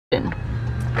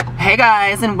Hey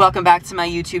guys, and welcome back to my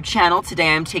YouTube channel.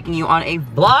 Today I'm taking you on a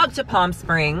vlog to Palm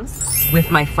Springs with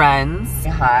my friends.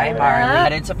 Hi, Marley.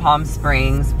 Headed to Palm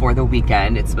Springs for the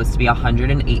weekend. It's supposed to be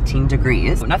 118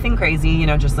 degrees. Nothing crazy, you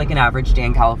know, just like an average day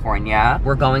in California.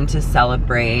 We're going to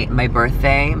celebrate my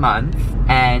birthday month,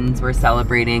 and we're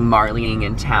celebrating Marley being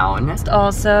in town.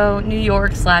 Also New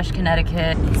York /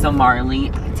 Connecticut. So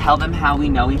Marley, tell them how we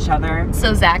know each other.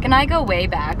 So Zach and I go way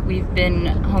back. We've been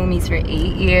homies for 8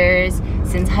 years,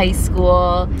 since high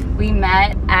school. We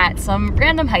met at some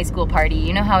random high school party.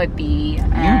 You know how it be.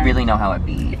 You really know how it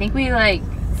be. I think we like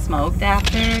smoked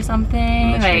after or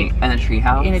something. In the tree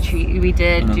house? In a tree. We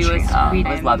did do a It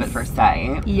was love at first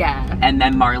sight. Yeah. And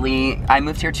then Marley, I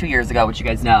moved here 2 years ago, which you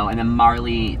guys know, and then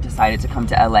Marley decided to come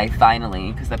to LA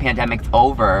finally because the pandemic's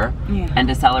over, and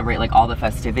to celebrate like all the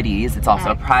festivities. It's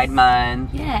also Pride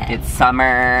Month. Yeah. It's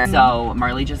summer. So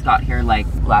Marley just got here like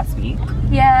last week.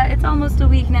 Yeah, it's almost a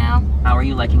week now. How are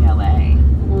you liking LA?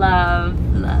 Love.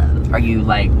 Are you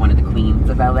like one of the queens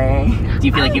of LA? Do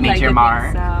you feel like you made your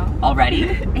mark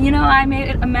already? You know, I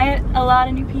met a lot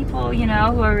of new people, you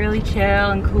know, who are really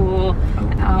chill and cool,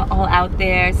 all out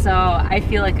there. So I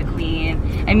feel like a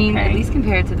queen. I mean, at least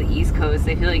compared to the East Coast,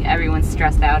 I feel like everyone's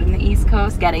stressed out in the East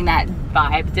Coast, getting that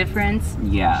vibe difference.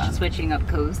 Yeah. Switching up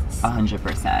coasts.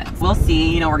 100%. We'll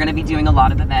see. You know, we're gonna be doing a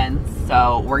lot of events,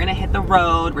 so we're gonna hit the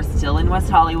road. We're still in West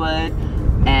Hollywood,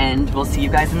 and we'll see you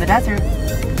guys in the desert.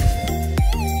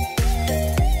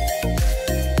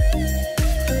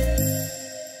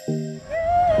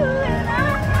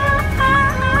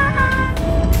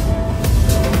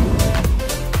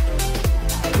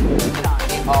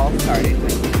 All started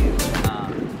when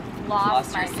you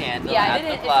lost your sandal at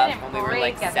the bluff when we were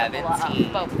like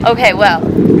 17. Okay, well,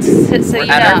 so we're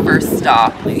at our first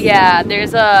stop. Yeah,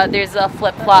 there's a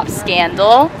flip-flop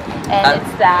scandal, and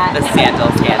it's that. The sandal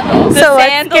scandal. The So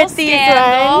sandal let's get these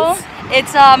scandal. ones.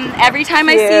 It's every time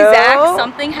I see Zach,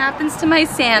 something happens to my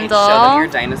sandal. Show them your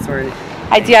dinosaur.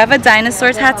 I do have a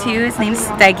dinosaur tattoo. His name's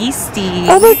Steggy Steve.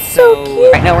 Oh, that's so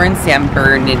cute. Right now we're in San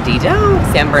Bernardino.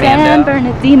 San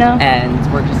Bernardino.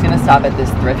 And we're just gonna stop at this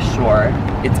thrift store.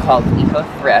 It's called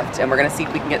THRIFT, and we're gonna see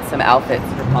if we can get some outfits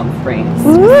for Palm Springs.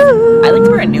 Ooh. I like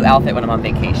to wear a new outfit when I'm on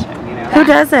vacation, you know? Who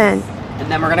doesn't?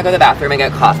 And then we're gonna go to the bathroom and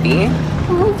get coffee.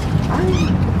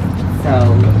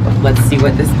 So let's see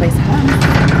what this place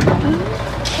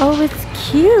has. Oh, it's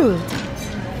cute.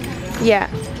 Yeah.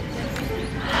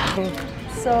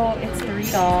 So it's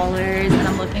 $3, and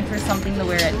I'm looking for something to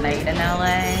wear at night in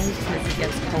LA because it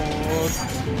gets cold.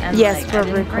 And Yes, like, we're I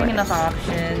didn't bring recording. enough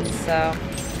options, so I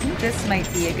think this might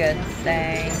be a good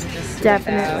thing. Just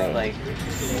Definitely. Like,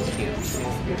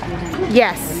 cute.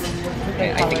 Yes.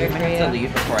 Okay, I think I'm gonna have to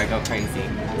leave before I go crazy,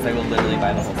 because I will literally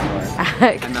buy the whole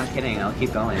store. I'm not kidding, I'll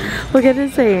keep going. Look at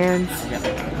his hands. Yep.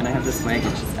 And I have this wig,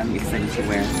 it's just, I'm excited to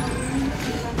wear.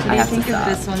 What do you think of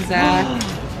this one, Zach?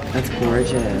 That's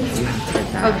gorgeous. You have to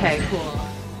get that. Okay, cool.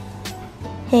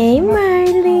 Hey,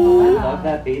 Marley. I love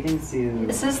that bathing suit.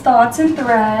 This is Thoughts and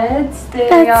Threads. They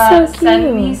That's so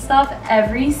send me cute. stuff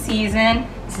every season.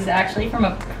 This is actually from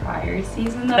a prior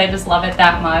season, but I just love it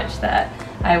that much that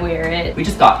I wear it. We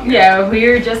just got here. Yeah, we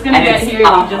were just gonna And get it's here.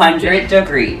 100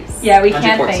 degrees. Yeah, we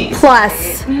can't 114. think.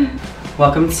 Plus.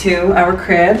 Welcome to our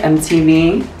crib,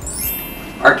 MTV.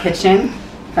 Our kitchen,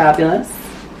 fabulous.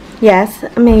 Yes, Wait,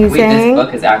 this amazing.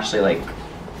 book is actually like,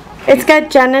 It's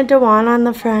got Jenna Dewan on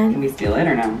the can front. we steal it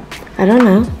or no? I don't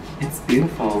know. It's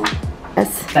beautiful.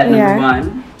 Yes, Set we number are.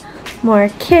 one, More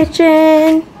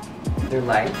kitchen. their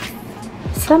lights.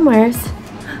 Somewheres.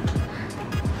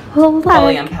 Oh,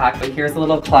 Fully look. unpacked, but here's a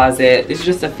little closet. These are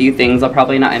just a few things. I'll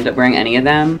probably not end up wearing any of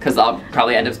them because I'll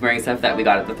probably end up wearing stuff that we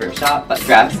got at the thrift shop. But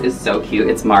dress is so cute.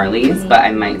 It's Marley's, but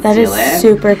I might That is steal it.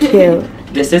 super cute.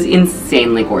 This is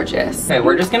insanely gorgeous. Okay,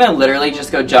 we're just gonna literally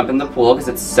just go jump in the pool because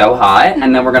it's so hot,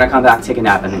 and then we're gonna come back, take a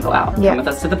nap, and then go out. Yeah. Come with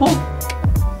us to the pool.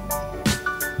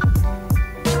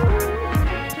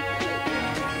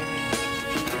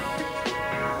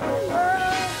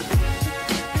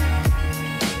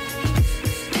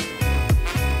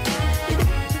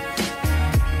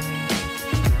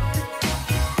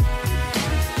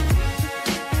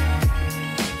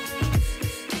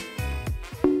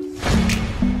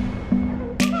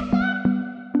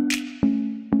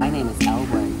 My name is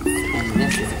Elwood, and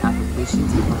this is an application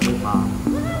to help your mom.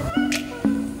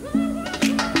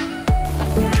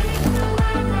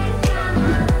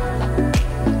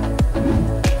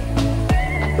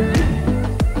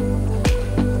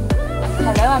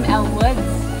 Hello, I'm Elle Woods.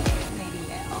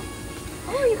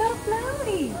 Oh, you got a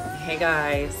floaty. Hey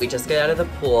guys, we just got out of the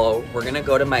pool. We're gonna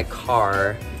go to my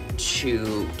car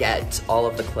to get all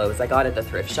of the clothes I got at the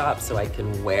thrift shop so I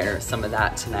can wear some of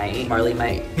that tonight. Marley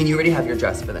might, I mean, you already have your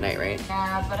dress for the night, right?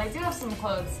 Yeah, but I do have some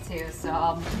clothes too, so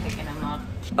I'll be picking them up.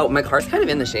 Oh, my car's kind of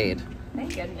in the shade.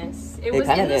 Thank goodness. It was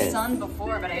in the sun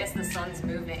before, but I guess the sun's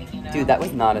moving, you know? Dude, that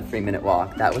was not a 3-minute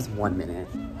walk. That was 1 minute.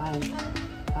 Hi.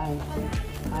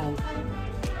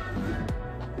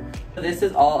 This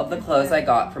is all of the clothes I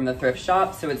got from the thrift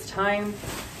shop, so it's time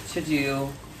to do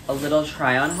a little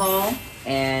try on haul,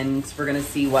 and we're gonna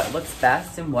see what looks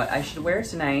best and what I should wear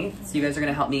tonight. So you guys are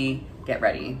gonna help me get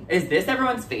ready. Is this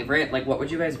everyone's favorite? Like, what would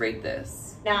you guys rate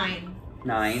this? 9.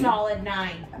 9? Solid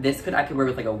 9. This I could wear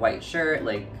with like a white shirt,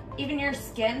 like. Even your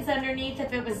Skims underneath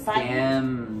if it was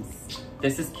buttoned. Skims.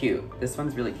 This is cute. This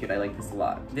one's really cute. I like this a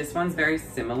lot. This one's very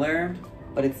similar,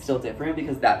 but it's still different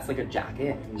because that's like a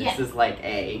jacket. Yeah. This is like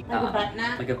a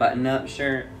button-up? Like a button-up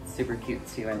shirt. Super cute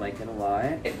too. I like it a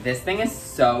lot. This thing is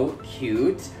so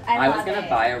cute. I was gonna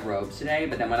buy a robe today,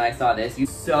 but then when I saw this, you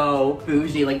so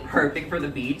bougie, like perfect for the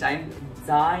beach. I'm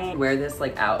dying. Wear this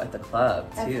like out at the club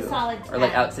too. That's a solid 10. Or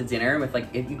like out to dinner with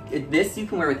like, this you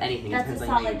can wear with anything. That's it depends a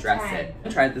on how you solid dress 10. it. I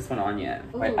haven't tried this one on yet.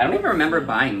 Ooh. I don't even remember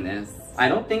buying this. I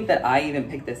don't think that I even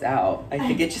picked this out. I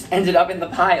think it just ended up in the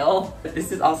pile. But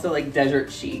this is also like desert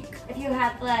chic. If you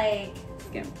had like...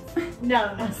 Skim.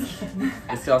 No, no skin.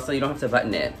 This also, you don't have to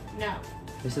button it. No.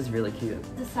 This is really cute.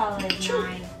 It's a solid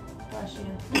 9. Bless you.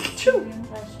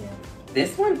 Bless you.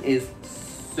 This one is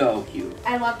so cute.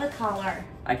 I love the color.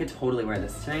 I could totally wear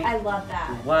this tonight. I love that.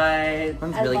 What? This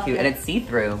one's really cute. it. And it's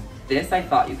see-through. This, I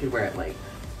thought you could wear it like,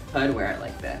 could wear it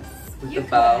like this. With You the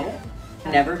bow.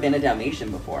 could. Never been a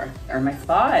Dalmatian before. Or my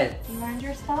spots. You learned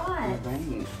your spot.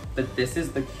 Right. But this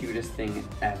is the cutest thing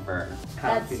ever.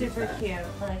 How That's cute is super that? cute.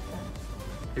 I like that.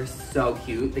 They're so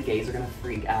cute. The gays are gonna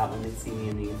freak out when they see me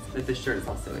in these. But this shirt is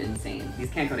also insane. These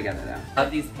can't go together though. Love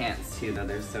these pants too though,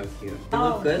 they're so cute. They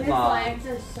look good his long. legs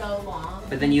are so long.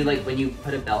 But then you like, when you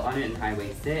put a belt on it and high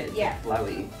waist it, it's Yeah. like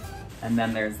flowy. And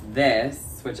then there's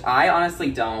this, which I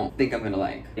honestly don't think I'm gonna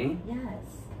like. See? Yes.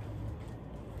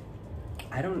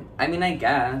 I mean, I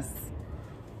guess.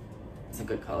 It's a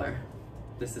good color.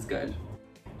 This is good.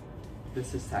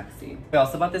 This is sexy. We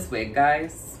also bought this wig,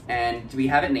 guys. And we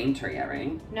haven't named her yet,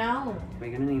 right? No. Are we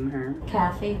gonna name her?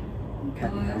 Kathy.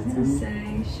 Kathy I was Hudson? gonna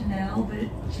say Chanel,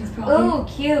 but she's probably... Ooh,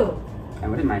 cute. I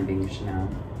wouldn't mind being Chanel,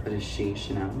 but is she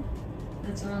Chanel?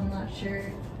 That's what I'm not sure.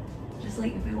 Just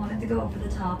like if we wanted to go over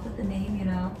the top with the name, you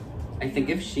know? I think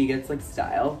if she gets like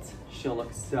styled, she'll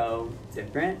look so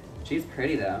different. She's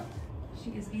pretty though. She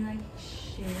gives me like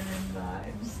Sharon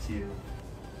vibes too.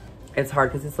 It's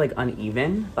hard because it's like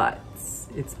uneven, but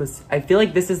it's supposed to, I feel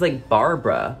like this is like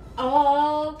Barbara.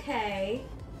 Okay.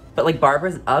 But like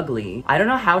Barbara's ugly. I don't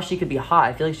know how she could be hot.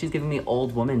 I feel like she's giving me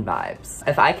old woman vibes.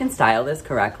 If I can style this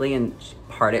correctly and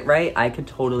part it right, I could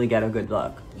totally get a good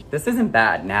look. This isn't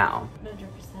bad now.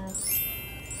 100%.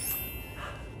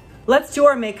 Let's do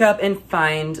our makeup and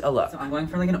find a look. So I'm going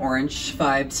for like an orange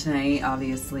vibe tonight,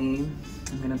 obviously.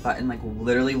 I'm gonna button like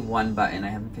literally one button. I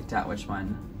haven't picked out which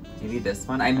one. Maybe this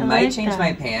one. I might like change that.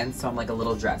 my pants so I'm like a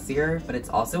little dressier, but it's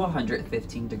also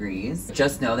 115 degrees.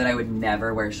 Just know that I would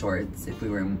never wear shorts if we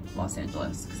were in Los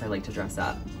Angeles because I like to dress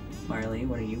up. Marley,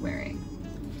 what are you wearing?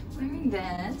 Wearing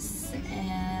this,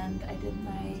 and I did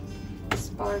my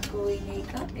sparkly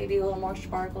makeup. Maybe a little more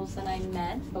sparkles than I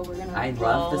meant, but we're gonna I roll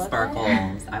love the with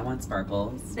sparkles. it. I want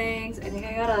sparkles. Thanks. I think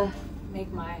I gotta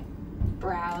make my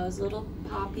brows a little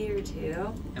poppier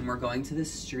too. And we're going to the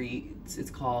street. It's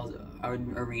called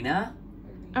Arena.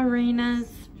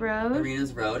 Arena's Road.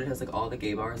 Arena's Road. It has like all the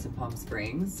gay bars in Palm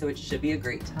Springs, so it should be a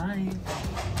great time.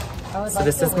 So like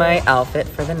this the is my outfit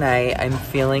for the night. I'm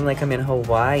feeling like I'm in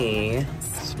Hawaii.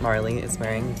 Marley is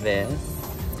wearing this.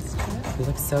 You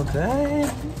look so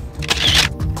good.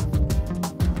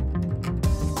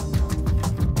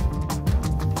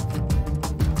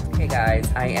 Okay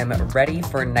guys, I am ready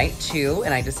for night 2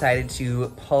 and I decided to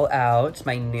pull out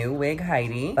my new wig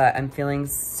Heidi, but I'm feeling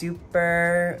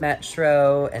super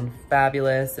metro and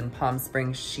fabulous and Palm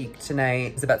Springs chic tonight.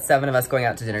 There's about 7 of us going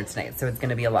out to dinner tonight, so it's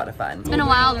gonna be a lot of fun. It's been a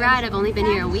wild ride. I've only been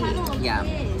here a week. Yeah,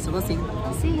 so we'll see.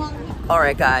 We'll see. All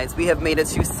right guys, we have made it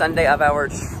to Sunday of our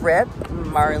trip.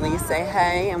 Marley, say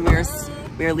hey, and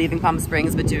we're leaving Palm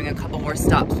Springs, but doing a couple more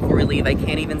stops before we leave. I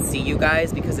can't even see you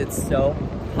guys because it's so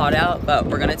hot out, but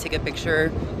we're gonna take a picture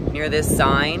near this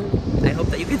sign. I hope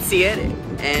that you can see it,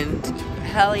 and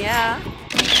hell yeah.